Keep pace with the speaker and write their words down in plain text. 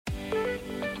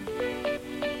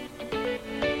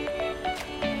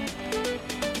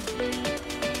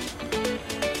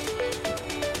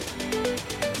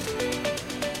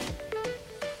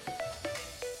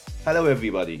Hello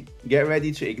everybody, get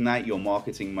ready to ignite your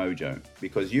marketing mojo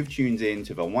because you've tuned in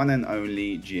to the one and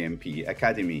only GMP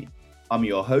Academy. I'm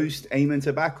your host, Eamon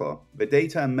Tobacco, the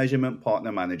Data and Measurement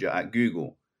Partner Manager at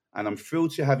Google, and I'm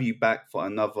thrilled to have you back for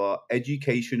another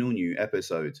educational new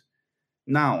episode.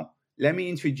 Now, let me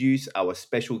introduce our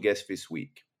special guest this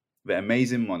week, the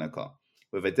amazing Monica.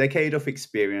 With a decade of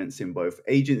experience in both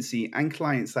agency and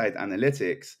client-side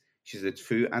analytics, she's a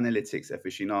true analytics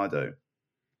aficionado.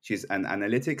 She's an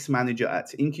analytics manager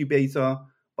at Incubator,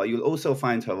 but you'll also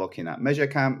find her rocking at Measure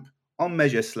Camp, on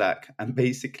Measure Slack, and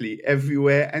basically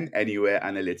everywhere and anywhere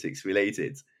analytics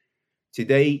related.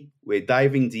 Today, we're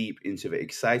diving deep into the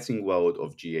exciting world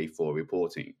of GA4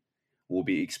 reporting. We'll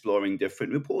be exploring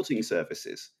different reporting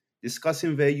services,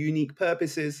 discussing their unique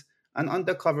purposes, and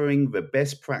uncovering the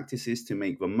best practices to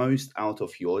make the most out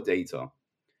of your data.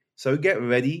 So get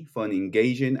ready for an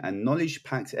engaging and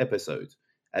knowledge-packed episode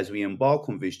as we embark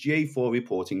on this GA4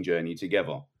 reporting journey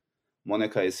together.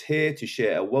 Monica is here to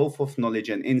share a wealth of knowledge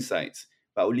and insights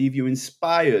that will leave you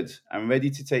inspired and ready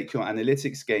to take your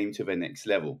analytics game to the next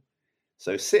level.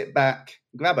 So sit back,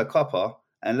 grab a cuppa,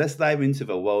 and let's dive into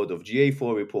the world of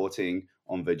GA4 reporting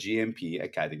on the GMP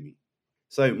Academy.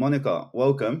 So Monica,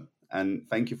 welcome and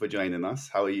thank you for joining us.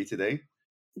 How are you today?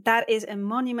 That is a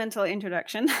monumental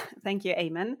introduction. Thank you,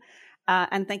 Eamon.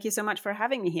 And thank you so much for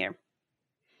having me here.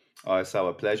 Oh, it's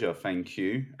our pleasure. Thank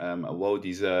you. A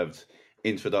well-deserved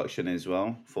introduction as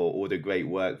well for all the great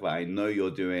work that I know you're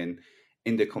doing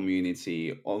in the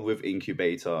community or with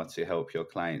Incubator to help your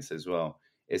clients as well.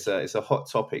 It's a hot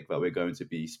topic that we're going to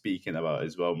be speaking about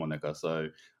as well, Monica. So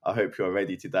I hope you're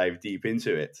ready to dive deep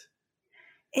into it.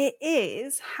 It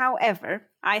is. However,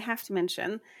 I have to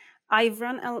mention, I've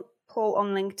run a poll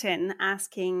on LinkedIn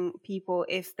asking people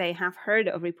if they have heard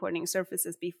of reporting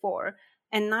services before,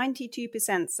 and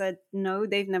 92% said no,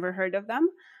 they've never heard of them.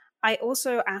 I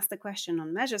also asked the question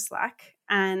on Measure Slack,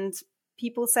 and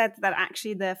people said that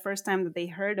actually the first time that they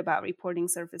heard about reporting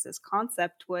services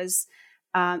concept was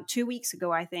 2 weeks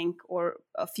ago, I think, or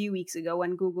a few weeks ago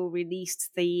when Google released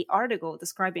the article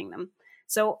describing them.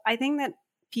 So I think that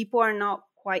people are not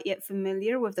quite yet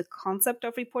familiar with the concept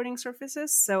of reporting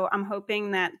surfaces. So I'm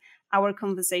hoping that our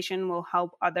conversation will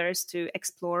help others to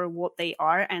explore what they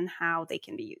are and how they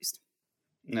can be used.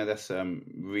 No, that's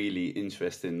really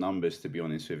interesting numbers, to be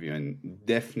honest with you. And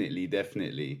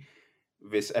definitely,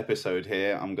 this episode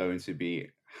here, I'm going to be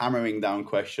hammering down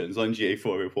questions on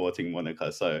GA4 reporting,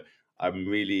 Monica. So I'm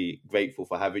really grateful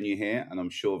for having you here. And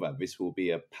I'm sure that this will be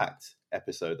a packed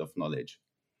episode of knowledge.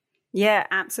 Yeah,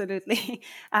 absolutely.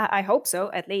 I hope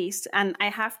so, at least. And I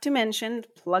have to mention,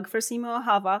 plug for Simo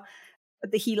Ahava,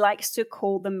 he likes to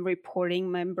call them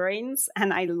reporting membranes.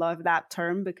 And I love that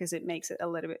term because it makes it a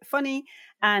little bit funny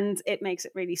and it makes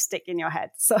it really stick in your head.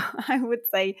 So I would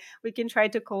say we can try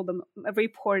to call them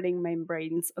reporting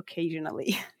membranes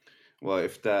occasionally. Well,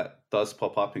 if that does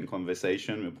pop up in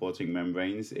conversation, reporting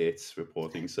membranes, it's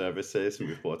reporting services and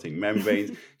reporting membranes.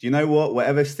 Do you know what?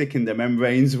 Whatever stick in the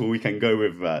membranes, we can go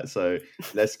with that. So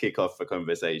let's kick off the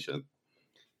conversation.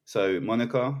 So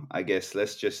Monica, I guess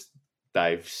let's just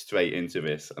dive straight into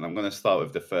this. And I'm going to start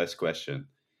with the first question.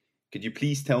 Could you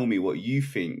please tell me what you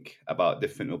think about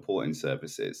different reporting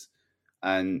services?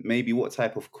 And maybe what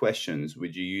type of questions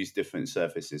would you use different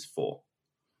services for?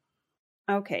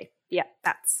 Okay. Yeah,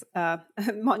 that's a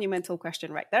monumental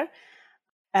question right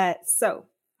there. So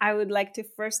I would like to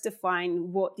first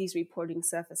define what these reporting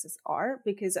surfaces are,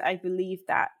 because I believe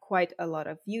that quite a lot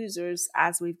of users,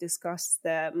 as we've discussed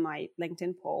my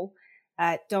LinkedIn poll,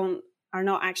 are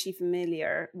not actually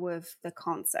familiar with the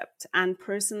concept. And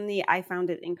personally, I found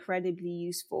it incredibly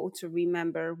useful to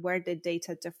remember where the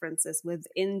data differences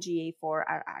within GA4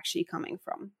 are actually coming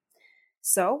from.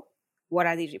 So what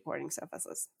are these reporting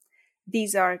surfaces?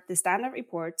 These are the standard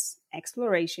reports,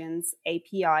 explorations,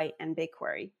 API, and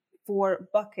BigQuery, 4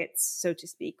 buckets, so to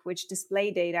speak, which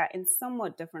display data in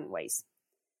somewhat different ways.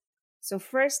 So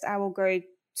first, I will go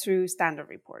through standard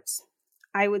reports.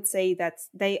 I would say that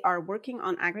they are working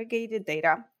on aggregated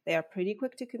data. They are pretty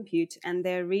quick to compute, and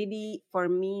they're really, for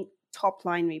me,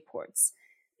 top-line reports.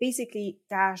 Basically,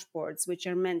 dashboards, which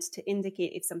are meant to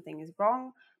indicate if something is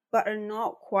wrong, but are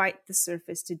not quite the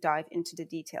surface to dive into the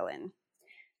detail in.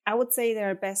 I would say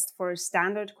they're best for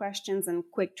standard questions and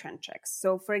quick trend checks.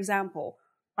 So for example,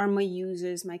 are my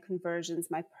users, my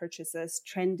conversions, my purchases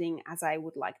trending as I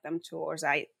would like them to or as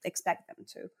I expect them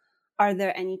to? Are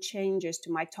there any changes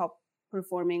to my top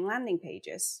performing landing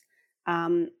pages?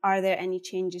 Are there any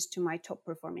changes to my top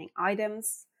performing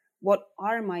items? What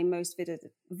are my most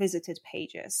visited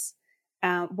pages?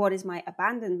 What is my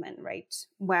abandonment rate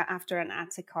where after an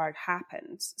ATSI card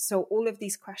happens? So all of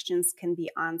these questions can be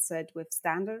answered with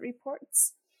standard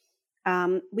reports.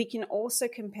 We can also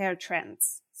compare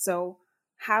trends. So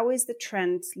how is the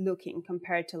trend looking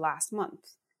compared to last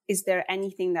month? Is there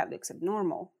anything that looks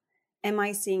abnormal? Am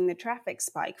I seeing the traffic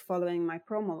spike following my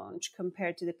promo launch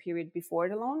compared to the period before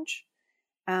the launch?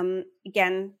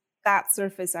 Again, that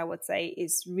surface, I would say,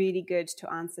 is really good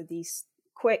to answer these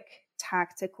quick,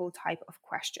 tactical type of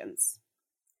questions.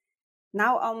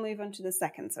 Now I'll move on to the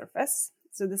second surface.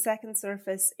 So the second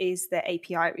surface is the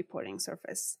API reporting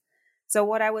surface. So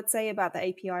what I would say about the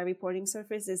API reporting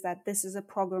surface is that this is a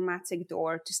programmatic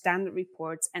door to standard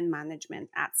reports and management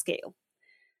at scale.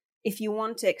 If you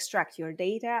want to extract your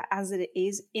data as it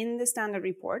is in the standard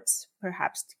reports,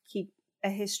 perhaps to keep a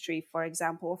history, for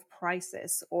example, of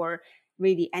prices or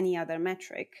really any other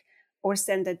metric, or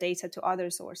send the data to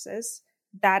other sources,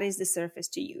 that is the surface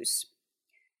to use.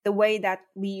 The way that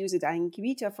we use it at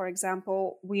Incubator, for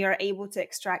example, we are able to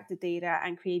extract the data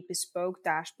and create bespoke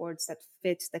dashboards that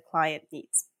fit the client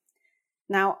needs.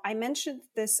 Now, I mentioned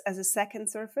this as a second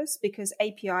surface because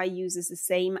API uses the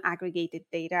same aggregated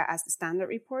data as the standard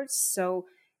reports. So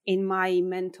in my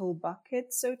mental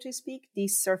bucket, so to speak,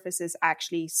 these surfaces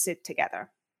actually sit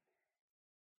together.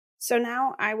 So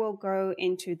now I will go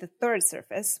into the third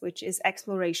surface, which is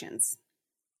explorations.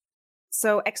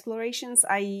 So explorations,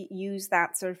 I use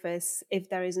that surface if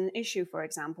there is an issue, for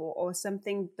example, or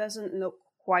something doesn't look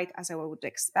quite as I would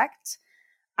expect.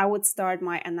 I would start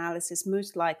my analysis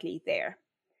most likely there.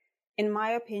 In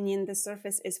my opinion, the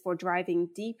surface is for driving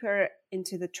deeper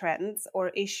into the trends or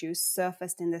issues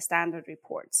surfaced in the standard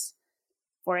reports.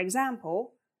 For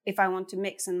example, if I want to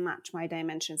mix and match my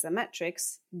dimensions and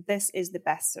metrics, this is the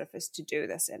best surface to do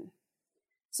this in.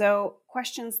 So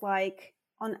questions like,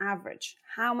 on average,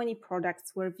 how many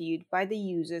products were viewed by the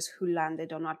users who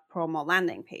landed on our promo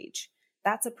landing page?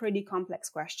 That's a pretty complex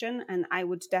question, and I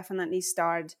would definitely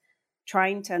start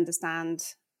trying to understand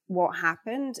what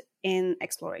happened in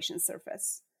exploration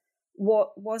surface.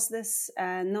 What was this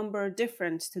number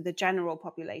different to the general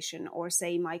population, or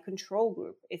say my control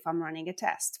group if I'm running a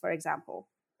test, for example?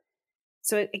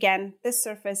 So again, this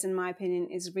surface, in my opinion,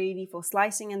 is really for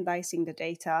slicing and dicing the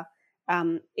data.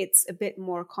 It's a bit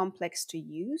more complex to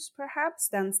use, perhaps,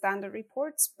 than standard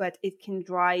reports, but it can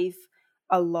drive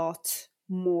a lot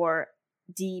more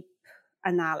deep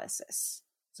analysis,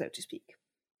 so to speak.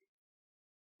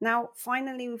 Now,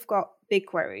 finally, we've got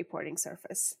BigQuery reporting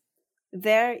surface.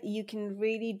 There, you can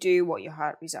really do what your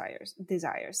heart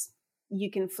desires. You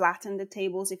can flatten the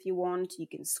tables if you want. You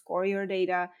can score your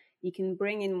data. You can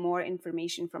bring in more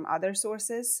information from other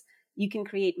sources. You can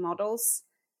create models.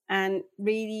 And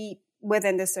really,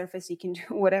 within the surface, you can do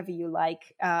whatever you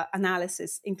like,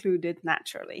 analysis included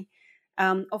naturally.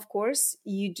 Of course,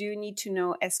 you do need to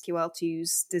know SQL to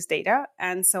use this data.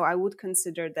 And so I would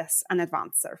consider this an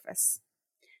advanced surface.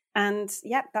 And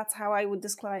yeah, that's how I would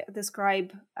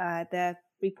describe the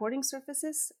reporting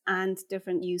surfaces and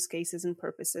different use cases and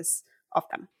purposes of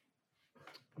them.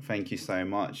 Thank you so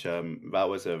much. That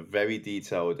was a very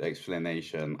detailed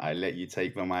explanation. I let you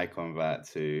take the mic on that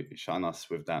to shine us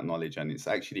with that knowledge, and it's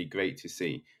actually great to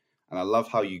see. And I love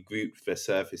how you group the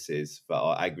surfaces that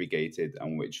are aggregated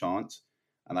and which aren't.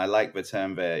 And I like the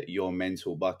term there, your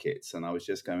mental buckets. And I was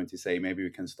just going to say maybe we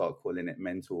can start calling it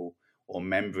mental or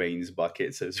membranes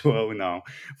buckets as well now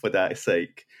for that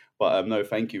sake. But no,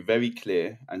 thank you. Very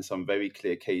clear, and some very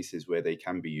clear cases where they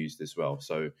can be used as well.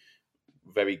 So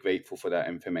very grateful for that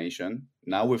information.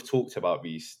 Now we've talked about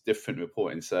these different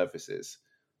reporting surfaces.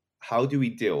 How do we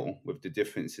deal with the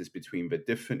differences between the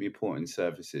different reporting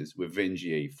surfaces within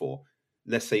GA4?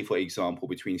 Let's say, for example,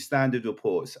 between standard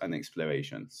reports and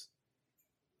explorations.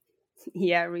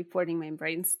 Yeah, reporting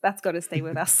membranes. That's got to stay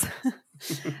with us.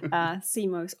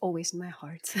 CMO's always in my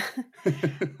heart.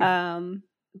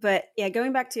 But yeah,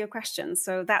 going back to your question,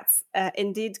 so that's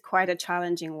indeed quite a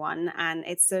challenging one, and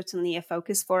it's certainly a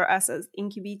focus for us as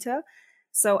Incubator.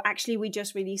 So actually, we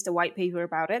just released a white paper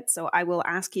about it. So I will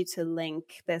ask you to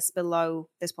link this below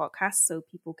this podcast so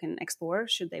people can explore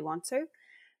should they want to.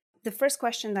 The first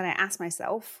question that I ask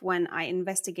myself when I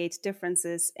investigate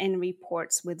differences in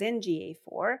reports within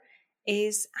GA4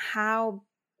 is how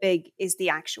big is the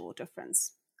actual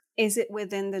difference? Is it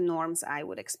within the norms I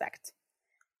would expect?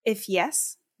 If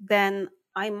yes, then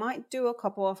I might do a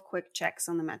couple of quick checks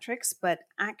on the metrics, but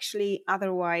actually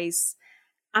otherwise,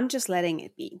 I'm just letting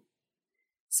it be.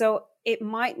 So it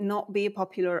might not be a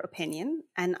popular opinion,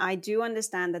 and I do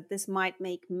understand that this might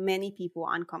make many people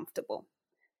uncomfortable.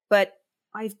 But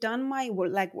I've done my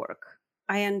legwork.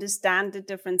 I understand the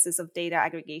differences of data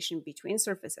aggregation between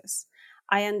surfaces.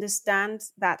 I understand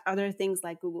that other things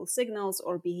like Google Signals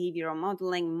or behavioral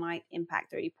modeling might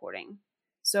impact the reporting.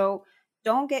 So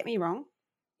don't get me wrong,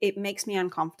 it makes me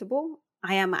uncomfortable.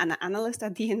 I am an analyst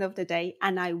at the end of the day,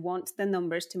 and I want the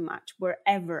numbers to match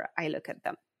wherever I look at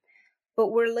them. But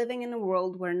we're living in a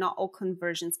world where not all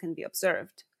conversions can be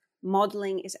observed.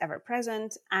 Modeling is ever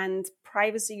present, and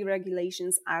privacy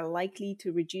regulations are likely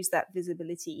to reduce that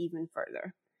visibility even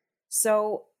further.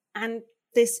 So, and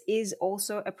this is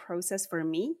also a process for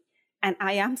me, and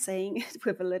I am saying it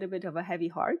with a little bit of a heavy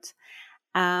heart.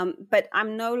 But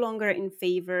I'm no longer in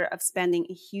favor of spending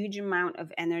a huge amount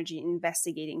of energy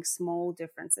investigating small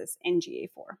differences in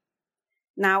GA4.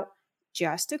 Now,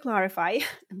 just to clarify,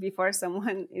 before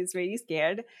someone is really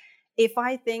scared, if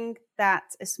I think that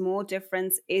a small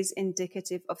difference is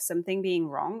indicative of something being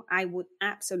wrong, I would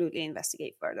absolutely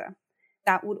investigate further.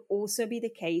 That would also be the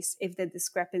case if the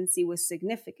discrepancy was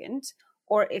significant,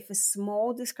 or if a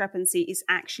small discrepancy is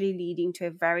actually leading to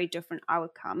a very different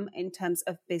outcome in terms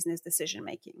of business decision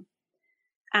making.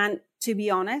 And to be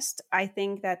honest, I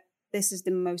think that this is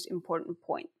the most important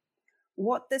point.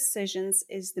 What decisions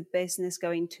is the business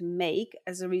going to make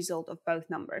as a result of both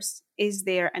numbers? Is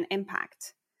there an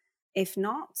impact? If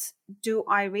not, do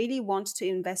I really want to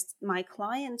invest my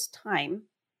client's time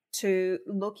to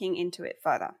looking into it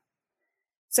further?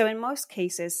 So in most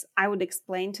cases, I would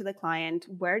explain to the client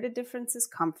where the differences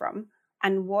come from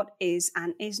and what is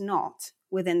and is not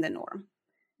within the norm.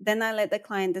 Then I let the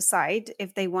client decide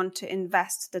if they want to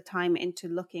invest the time into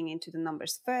looking into the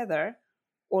numbers further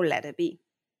or let it be.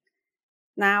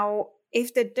 Now,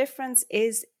 if the difference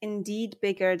is indeed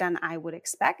bigger than I would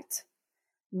expect,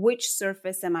 which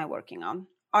surface am I working on?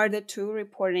 Are the two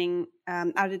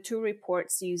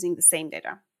reports using the same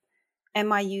data?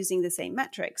 Am I using the same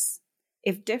metrics?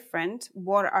 If different,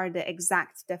 what is the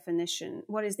exact definition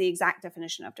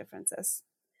of differences?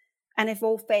 And if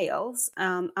all fails,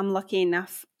 I'm lucky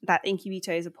enough that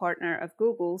Incubator is a partner of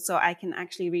Google, so I can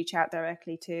actually reach out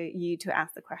directly to you to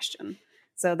ask the question.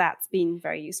 So that's been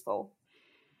very useful.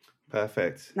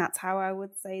 Perfect. That's how I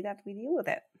would say that we deal with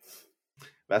it.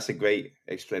 That's a great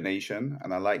explanation.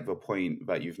 And I like the point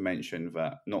that you've mentioned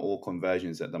that not all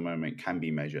conversions at the moment can be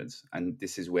measured. And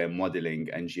this is where modeling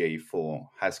and GA4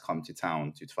 has come to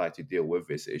town to try to deal with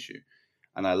this issue.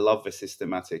 And I love the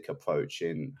systematic approach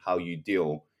in how you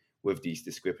deal with these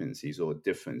discrepancies or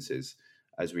differences,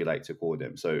 as we like to call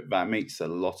them. So that makes a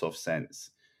lot of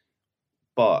sense.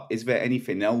 But is there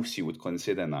anything else you would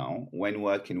consider now when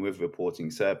working with reporting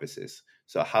services?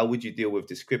 So how would you deal with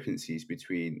discrepancies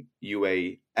between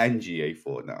UA and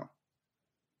GA4 now?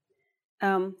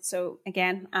 So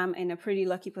again, I'm in a pretty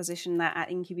lucky position that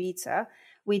at Incubator,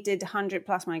 we did 100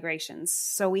 plus migrations.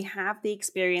 So we have the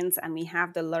experience and we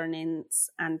have the learnings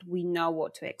and we know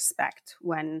what to expect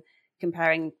when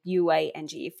comparing UA and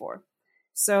GA4.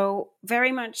 So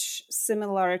very much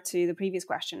similar to the previous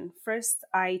question. First,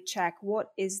 I check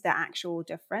what is the actual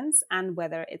difference and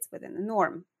whether it's within the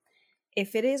norm.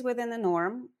 If it is within the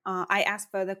norm, I ask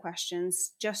further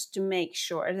questions just to make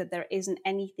sure that there isn't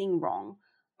anything wrong.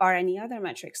 Are any other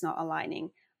metrics not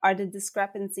aligning? Are the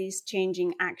discrepancies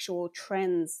changing actual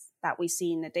trends that we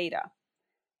see in the data?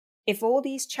 If all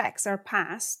these checks are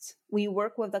passed, we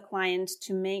work with the client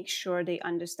to make sure they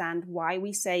understand why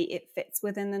we say it fits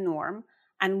within the norm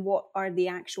and what are the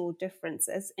actual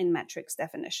differences in metrics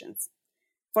definitions.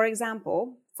 For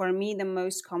example, for me, the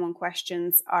most common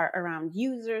questions are around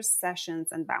users,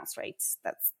 sessions, and bounce rates.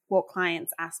 That's what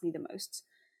clients ask me the most.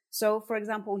 So, for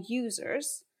example,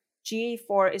 users,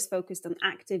 GA4 is focused on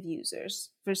active users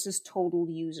versus total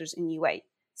users in UA.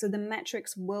 So the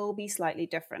metrics will be slightly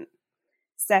different.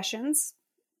 Sessions,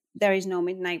 there is no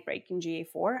midnight break in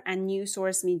GA4, and new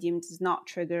source medium does not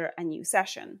trigger a new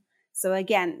session. So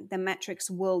again, the metrics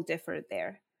will differ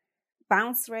there.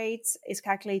 Bounce rates is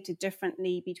calculated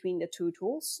differently between the two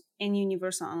tools. In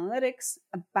Universal Analytics,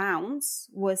 a bounce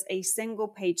was a single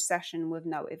page session with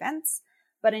no events,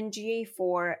 but in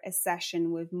GA4, a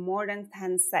session with more than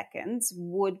 10 seconds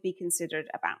would be considered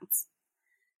a bounce.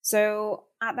 So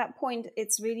at that point,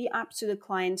 it's really up to the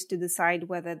client to decide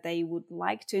whether they would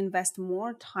like to invest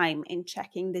more time in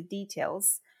checking the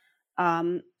details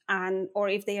or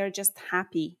if they are just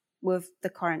happy with the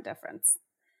current difference.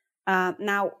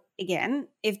 Now, again,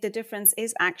 if the difference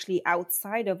is actually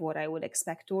outside of what I would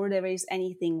expect or there is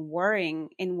anything worrying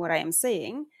in what I am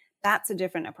saying, that's a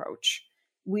different approach.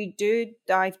 We do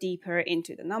dive deeper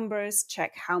into the numbers,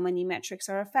 check how many metrics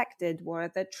are affected, what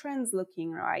are the trends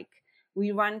looking like.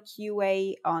 We run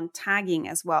QA on tagging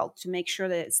as well to make sure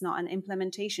that it's not an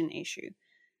implementation issue.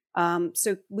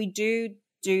 So we do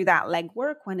do that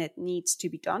legwork when it needs to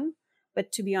be done.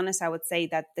 But to be honest, I would say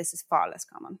that this is far less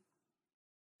common.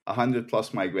 100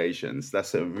 plus migrations.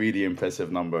 That's a really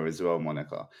impressive number as well,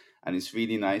 Monica. And it's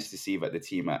really nice to see that the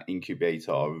team at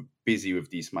Incubator are busy with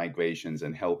these migrations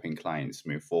and helping clients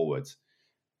move forward.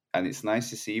 And it's nice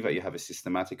to see that you have a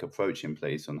systematic approach in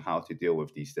place on how to deal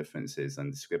with these differences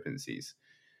and discrepancies.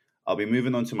 I'll be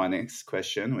moving on to my next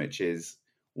question, which is,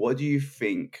 what do you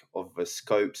think of the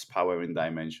scopes, power, and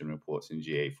dimension reports in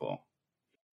GA4?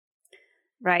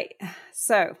 Right.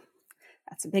 So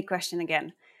that's a big question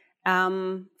again.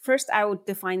 First, I would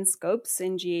define scopes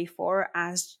in GA4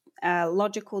 as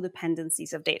logical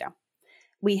dependencies of data.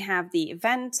 We have the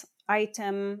event,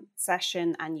 item,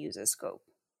 session, and user scope.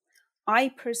 I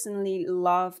personally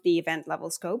love the event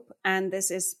level scope, and this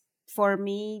is, for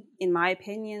me, in my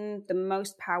opinion, the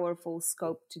most powerful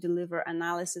scope to deliver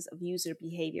analysis of user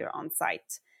behavior on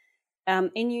site.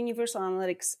 In Universal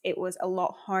Analytics, it was a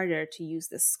lot harder to use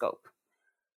this scope.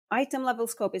 Item level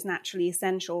scope is naturally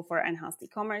essential for enhanced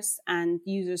e-commerce, and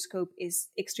user scope is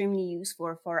extremely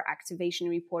useful for activation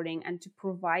reporting and to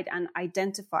provide an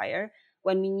identifier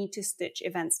when we need to stitch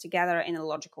events together in a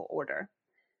logical order.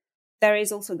 There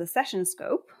is also the session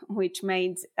scope, which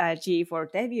made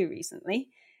GA4 debut recently.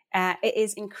 It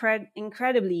is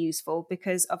incredibly useful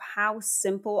because of how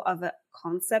simple of a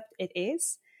concept it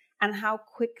is and how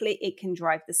quickly it can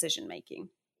drive decision making.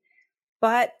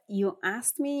 But you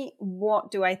asked me,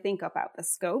 what do I think about the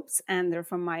scopes? And they're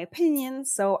from my opinion,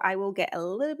 so I will get a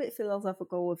little bit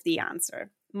philosophical with the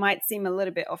answer. Might seem a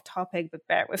little bit off topic, but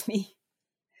bear with me.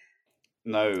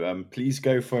 No, please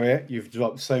go for it. You've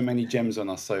dropped so many gems on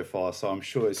us so far, so I'm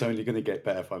sure it's only going to get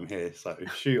better from here. So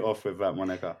shoot off with that,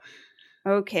 Monica.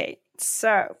 Okay,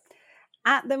 so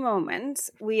at the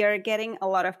moment, we are getting a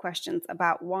lot of questions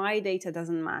about why data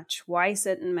doesn't match, why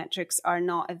certain metrics are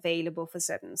not available for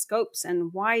certain scopes,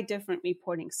 and why different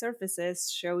reporting surfaces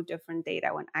show different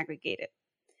data when aggregated.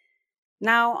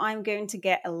 Now I'm going to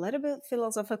get a little bit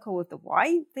philosophical with the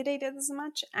why the data doesn't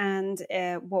match and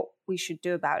what we should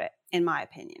do about it, in my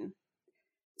opinion.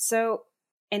 So,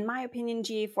 in my opinion,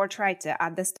 GA4 tried to,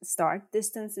 at the start,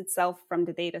 distance itself from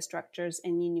the data structures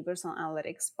in Universal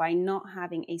Analytics by not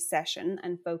having a session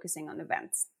and focusing on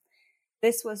events.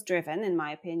 This was driven, in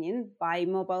my opinion, by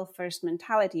mobile-first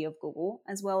mentality of Google,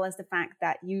 as well as the fact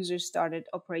that users started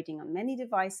operating on many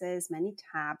devices, many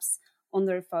tabs, on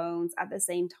their phones at the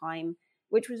same time,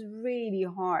 which was really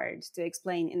hard to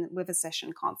explain with a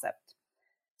session concept.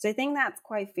 So I think that's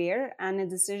quite fair, and a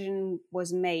decision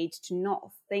was made to not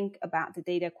think about the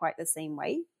data quite the same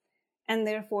way. And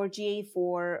therefore,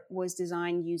 GA4 was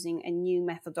designed using a new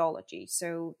methodology.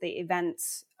 So the event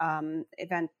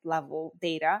level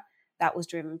data that was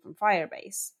driven from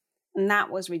Firebase, and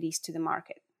that was released to the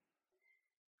market.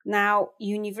 Now,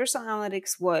 Universal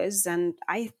Analytics was, and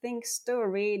I think still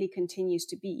really continues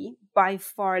to be, by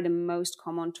far the most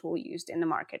common tool used in the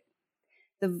market.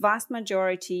 The vast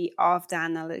majority of the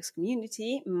analytics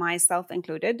community, myself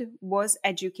included, was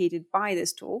educated by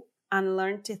this tool and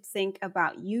learned to think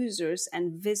about users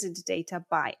and visit data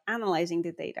by analyzing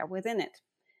the data within it.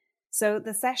 So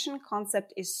the session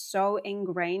concept is so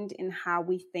ingrained in how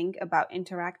we think about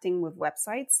interacting with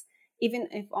websites, even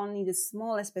if only the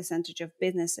smallest percentage of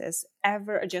businesses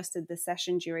ever adjusted the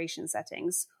session duration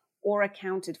settings or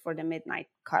accounted for the midnight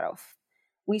cutoff.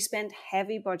 We spent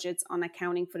heavy budgets on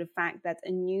accounting for the fact that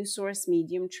a new source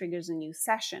medium triggers a new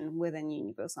session within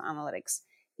Universal Analytics,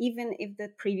 even if the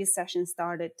previous session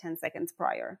started 10 seconds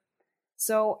prior.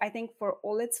 So I think for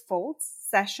all its faults,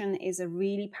 session is a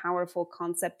really powerful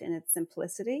concept in its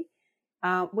simplicity,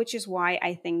 which is why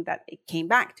I think that it came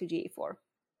back to GA4.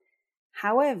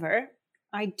 However,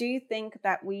 I do think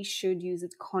that we should use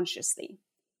it consciously.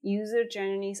 User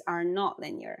journeys are not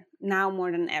linear, now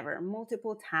more than ever.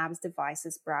 Multiple tabs,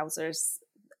 devices, browsers.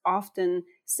 Often,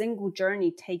 single journey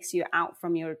takes you out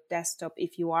from your desktop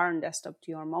if you are on desktop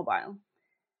to your mobile.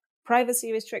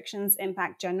 Privacy restrictions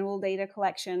impact general data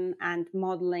collection, and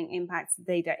modeling impacts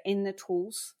data in the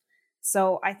tools.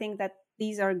 So I think that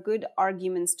these are good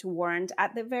arguments to warrant,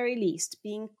 at the very least,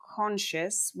 being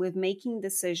conscious with making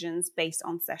decisions based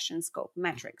on session scope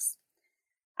metrics.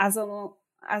 As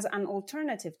an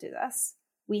alternative to this,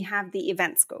 we have the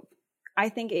event scope. I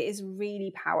think it is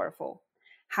really powerful.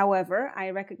 However, I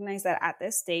recognize that at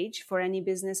this stage, for any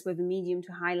business with a medium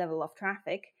to high level of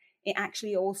traffic, it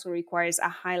actually also requires a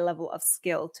high level of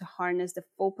skill to harness the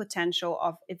full potential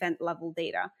of event level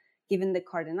data, given the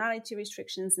cardinality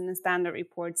restrictions in the standard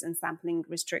reports and sampling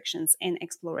restrictions in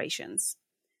explorations.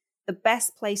 The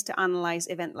best place to analyze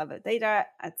event level data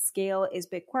at scale is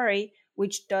BigQuery,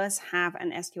 which does have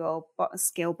an SQL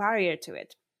scale barrier to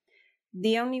it.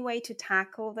 The only way to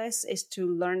tackle this is to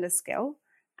learn the skill.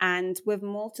 And with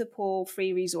multiple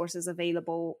free resources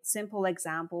available, simple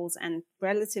examples, and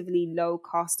relatively low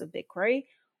cost of BigQuery,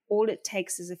 all it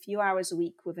takes is a few hours a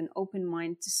week with an open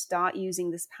mind to start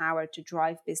using this power to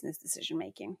drive business decision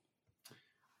making.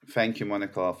 Thank you,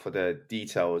 Monica, for the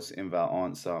details in that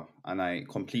answer. And I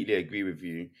completely agree with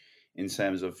you in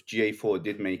terms of GA4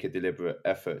 did make a deliberate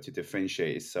effort to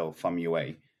differentiate itself from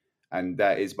UA. And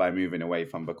that is by moving away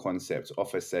from the concept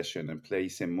of a session and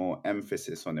placing more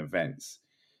emphasis on events.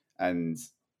 And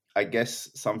I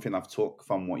guess something I've took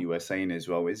from what you were saying as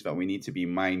well is that we need to be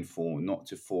mindful not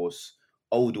to force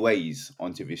old ways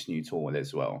onto this new tool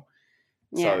as well.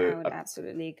 Yeah, So I would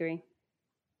absolutely agree.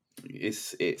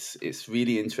 it's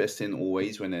really interesting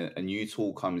always when a new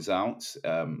tool comes out.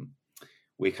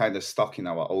 We're kind of stuck in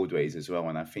our old ways as well.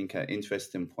 And I think an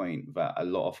interesting point that a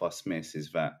lot of us miss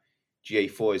is that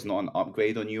GA4 is not an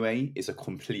upgrade on UA; it's a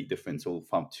complete different tool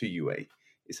from to UA.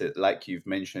 It's like you've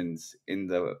mentioned in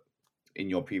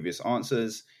your previous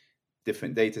answers,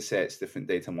 different data sets, different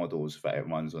data models that it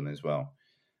runs on as well.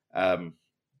 Um,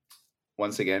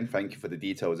 Once again, thank you for the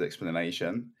detailed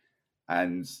explanation.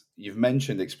 And you've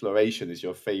mentioned exploration is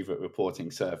your favorite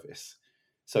reporting surface.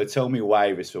 So tell me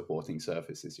why this reporting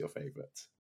surface is your favorite.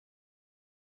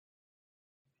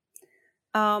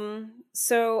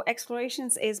 So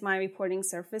explorations is my reporting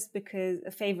surface because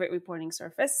a favorite reporting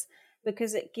surface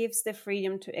because it gives the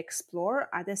freedom to explore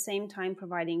at the same time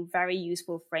providing very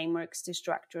useful frameworks to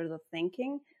structure the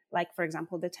thinking, like for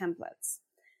example the templates.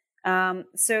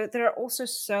 So there are also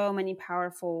so many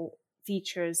powerful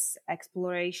features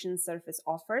exploration surface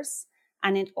offers,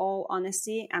 and in all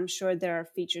honesty, I'm sure there are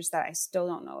features that I still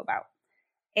don't know about.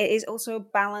 It is also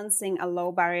balancing a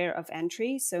low barrier of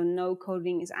entry, so no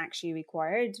coding is actually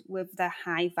required with the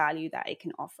high value that it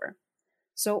can offer.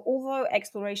 So although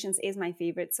explorations is my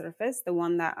favorite surface, the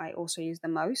one that I also use the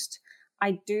most,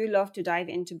 I do love to dive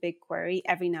into BigQuery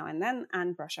every now and then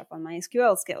and brush up on my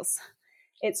SQL skills.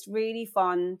 It's really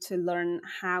fun to learn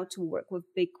how to work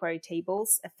with BigQuery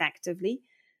tables effectively.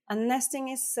 And nesting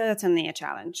is certainly a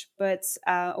challenge, but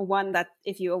one that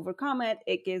if you overcome it,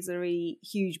 it gives a really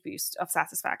huge boost of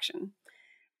satisfaction.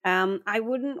 I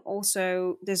wouldn't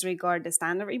also disregard the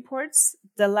standard reports.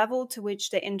 The level to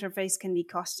which the interface can be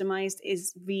customized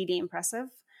is really impressive,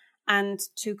 and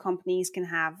two companies can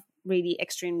have really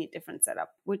extremely different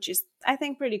setup, which is, I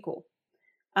think, pretty cool.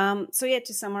 So yeah,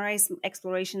 to summarize,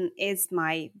 exploration is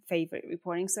my favorite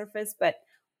reporting surface, but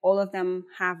all of them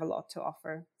have a lot to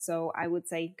offer. So I would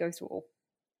say go through all.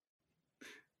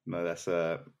 No, that's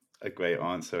a great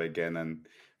answer again. And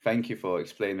thank you for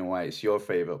explaining why it's your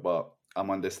favorite. But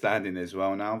I'm understanding as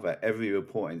well now that every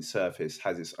reporting surface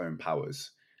has its own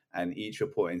powers. And each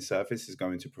reporting surface is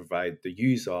going to provide the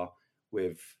user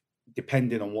with,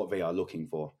 depending on what they are looking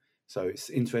for. So it's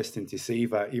interesting to see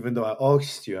that even though I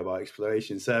asked you about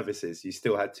exploration services, you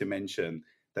still had to mention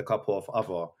the couple of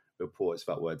other reports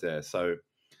that were there. So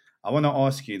I want to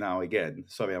ask you now again.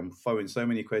 Sorry, I'm throwing so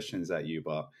many questions at you,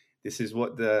 but this is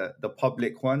what the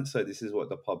public wants, so this is what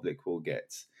the public will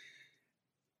get.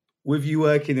 With you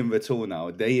working in the tool now,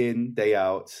 day in, day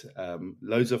out,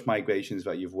 loads of migrations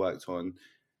that you've worked on,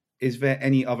 is there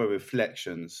any other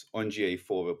reflections on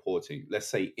GA4 reporting, let's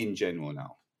say in general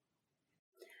now?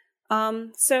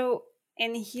 So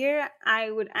in here,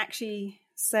 I would actually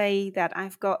say that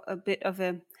I've got a bit of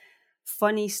a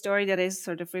funny story that is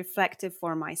sort of reflective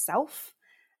for myself.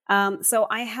 So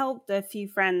I helped a few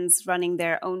friends running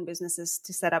their own businesses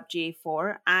to set up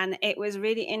GA4, and it was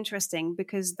really interesting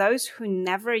because those who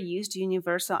never used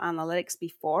Universal Analytics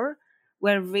before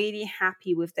were really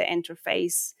happy with the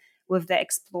interface, with the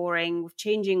exploring, with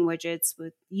changing widgets,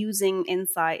 with using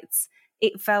insights.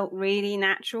 It felt really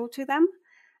natural to them.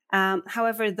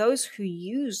 However, those who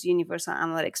used Universal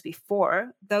Analytics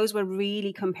before, those were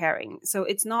really comparing. So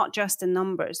it's not just the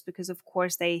numbers, because of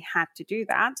course they had to do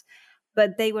that,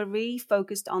 but they were really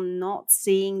focused on not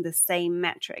seeing the same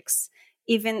metrics,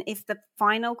 even if the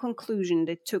final conclusion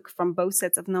they took from both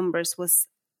sets of numbers was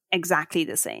exactly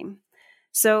the same.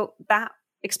 So that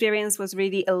experience was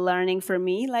really a learning for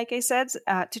me, like I said,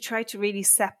 to try to really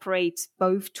separate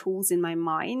both tools in my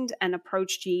mind and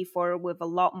approach GA4 with a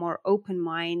lot more open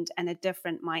mind and a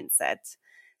different mindset.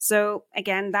 So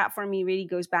again, that for me really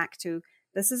goes back to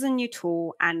this is a new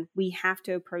tool and we have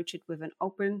to approach it with an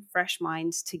open, fresh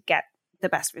mind to get the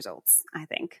best results, I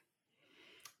think.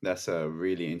 That's a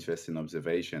really interesting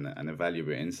observation and a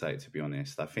valuable insight, to be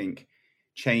honest. I think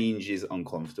change is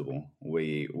uncomfortable.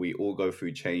 We all go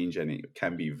through change and it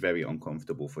can be very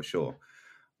uncomfortable for sure.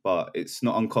 but it's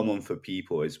not uncommon for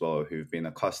people as well who've been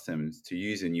accustomed to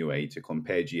using UA to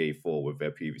compare GA4 with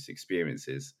their previous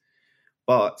experiences.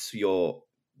 But your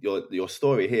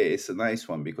story here is a nice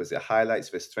one because it highlights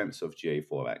the strengths of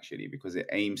GA4 actually, because it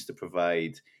aims to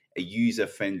provide a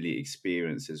user-friendly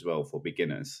experience as well for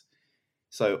beginners.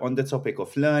 So on the topic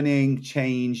of learning,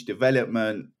 change,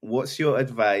 development, what's your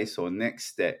advice or next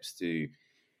steps to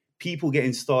people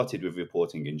getting started with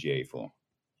reporting in GA4?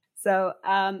 So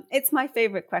it's my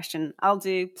favorite question. I'll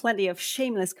do plenty of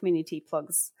shameless community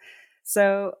plugs.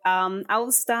 So I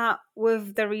will start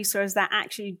with the resource that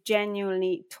actually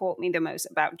genuinely taught me the most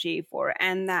about GA4,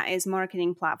 and that is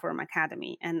Marketing Platform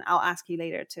Academy. And I'll ask you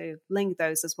later to link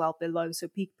those as well below so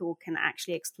people can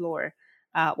actually explore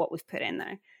what we've put in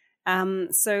there.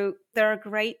 So there are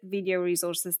great video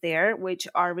resources there, which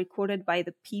are recorded by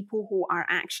the people who are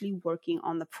actually working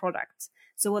on the product.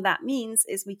 So what that means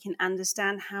is we can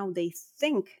understand how they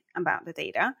think about the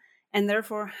data and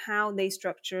therefore how they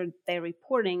structured their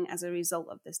reporting as a result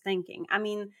of this thinking. I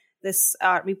mean, this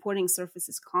reporting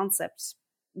surfaces concept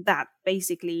that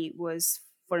basically was,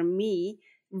 for me,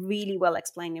 really well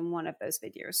explained in one of those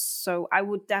videos. So I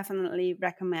would definitely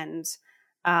recommend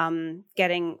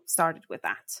getting started with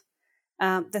that.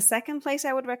 The second place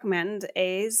I would recommend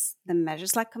is the Measure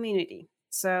Slack community.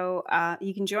 So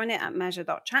you can join it at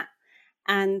measure.chat.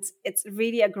 And it's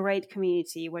really a great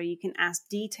community where you can ask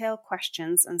detailed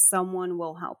questions and someone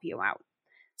will help you out.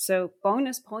 So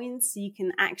bonus points, you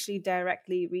can actually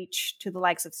directly reach to the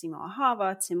likes of Simo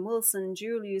Ahava, Tim Wilson,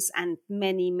 Julius, and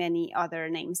many, many other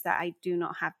names that I do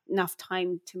not have enough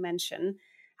time to mention,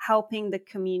 helping the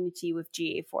community with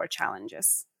GA4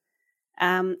 challenges.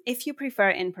 If you prefer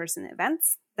in-person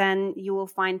events, then you will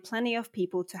find plenty of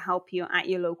people to help you at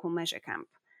your local Measure Camp.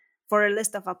 For a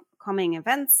list of upcoming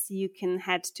events, you can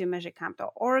head to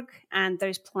measurecamp.org, and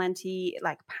there's plenty,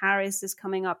 like Paris is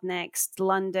coming up next,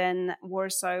 London,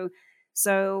 Warsaw.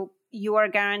 So you are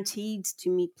guaranteed to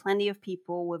meet plenty of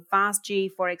people with vast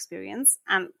GA4 experience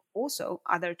and also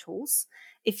other tools.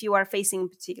 If you are facing a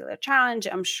particular challenge,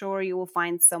 I'm sure you will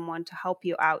find someone to help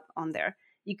you out on there.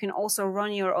 You can also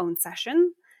run your own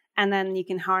session, and then you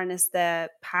can harness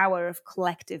the power of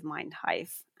collective mind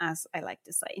hive, as I like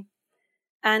to say.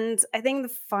 And I think the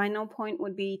final point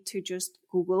would be to just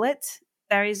Google it.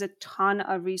 There is a ton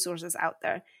of resources out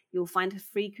there. You'll find a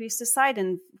free quiz to cite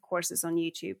and courses on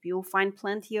YouTube. You'll find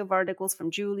plenty of articles from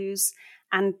Julius.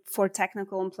 And for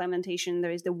technical implementation,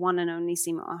 there is the one and only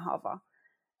Simo Ahava.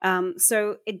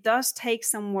 So it does take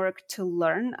some work to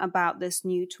learn about this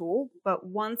new tool, but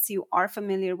once you are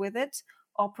familiar with it,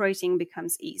 operating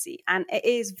becomes easy and it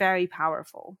is very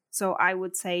powerful. So I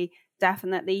would say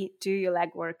definitely do your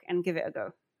legwork and give it a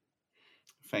go.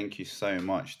 Thank you so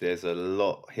much. There's a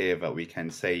lot here that we can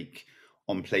take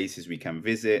on places we can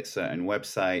visit, certain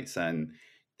websites, and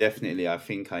definitely I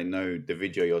think I know the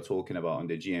video you're talking about on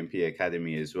the GMP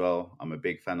Academy as well. I'm a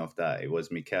big fan of that. It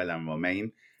was Michael and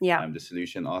Romain, the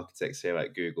solution architects here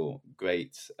at Google.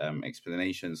 Great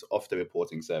explanations of the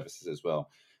reporting services as well.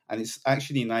 And it's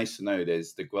actually nice to know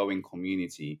there's the growing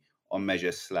community on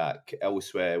Measure Slack,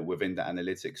 elsewhere within the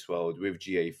analytics world with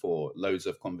GA4, loads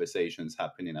of conversations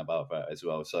happening about that as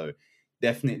well. So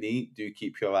definitely do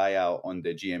keep your eye out on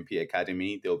the GMP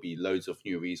Academy. There'll be loads of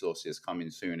new resources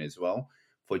coming soon as well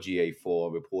for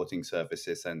GA4 reporting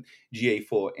services and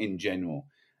GA4 in general.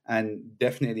 And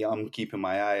definitely I'm keeping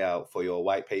my eye out for your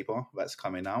white paper that's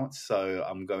coming out. So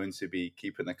I'm going to be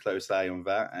keeping a close eye on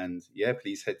that. And yeah,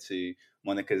 please head to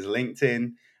Monica's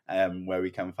LinkedIn, where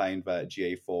we can find that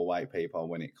GA4 white paper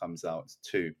when it comes out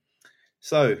too.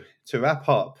 So to wrap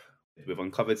up, we've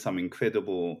uncovered some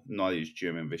incredible knowledge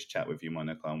during this chat with you,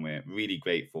 Monica, and we're really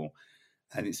grateful.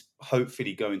 And it's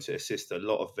hopefully going to assist a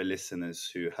lot of the listeners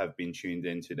who have been tuned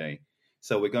in today.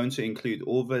 So we're going to include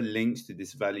all the links to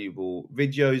these valuable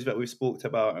videos that we've spoke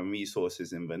about and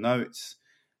resources in the notes.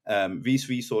 These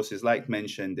resources, like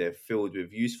mentioned, they're filled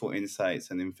with useful insights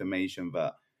and information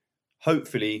that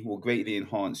hopefully will greatly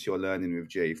enhance your learning with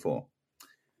GA4.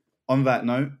 On that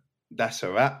note, that's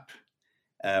a wrap.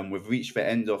 We've reached the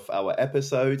end of our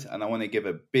episode, and I want to give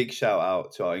a big shout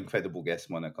out to our incredible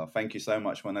guest, Monica. Thank you so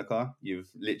much, Monica.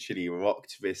 You've literally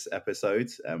rocked this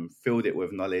episode, filled it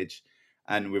with knowledge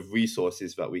and with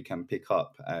resources that we can pick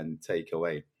up and take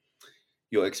away.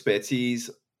 Your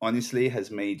expertise, honestly, has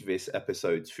made this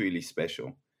episode truly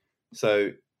special.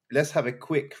 So let's have a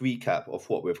quick recap of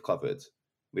what we've covered.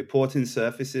 Reporting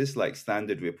surfaces like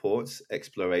standard reports,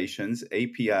 explorations,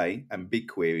 API, and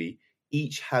BigQuery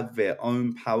each have their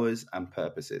own powers and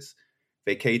purposes.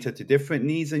 They cater to different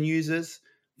needs and users,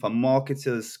 from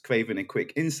marketers craving a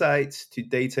quick insight to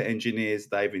data engineers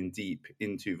diving deep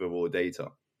into the raw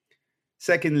data.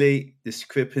 Secondly,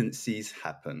 discrepancies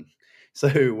happen.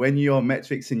 So when your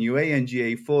metrics in UA and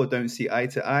GA4 don't see eye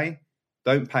to eye,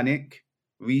 don't panic.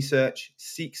 Research,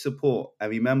 seek support, and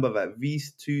remember that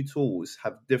these two tools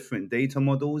have different data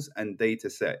models and data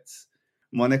sets.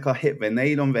 Monica hit the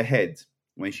nail on the head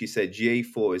when she said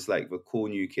GA4 is like the cool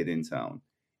new kid in town.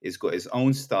 It's got its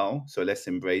own style, so let's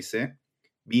embrace it.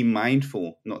 Be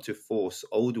mindful not to force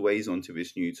old ways onto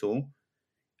this new tool,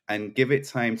 and give it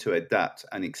time to adapt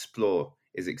and explore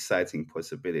its exciting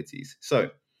possibilities. So,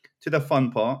 to the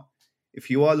fun part, if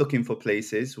you are looking for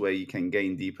places where you can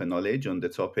gain deeper knowledge on the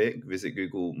topic, visit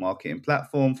Google Marketing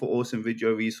Platform for awesome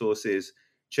video resources.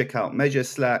 Check out Measure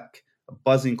Slack, a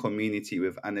buzzing community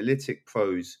with analytic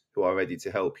pros who are ready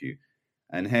to help you.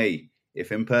 And hey,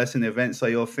 if in-person events are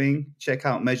your thing, check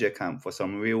out Measure Camp for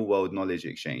some real-world knowledge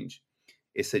exchange.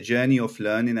 It's a journey of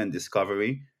learning and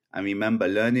discovery, and remember,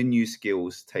 learning new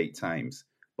skills take times.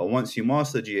 But once you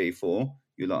master GA4,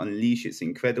 you'll unleash its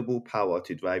incredible power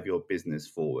to drive your business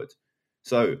forward.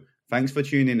 So, thanks for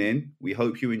tuning in. We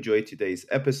hope you enjoyed today's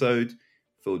episode,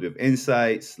 filled with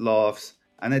insights, laughs,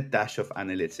 and a dash of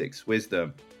analytics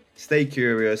wisdom. Stay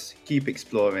curious, keep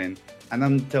exploring, and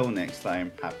until next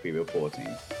time, happy reporting.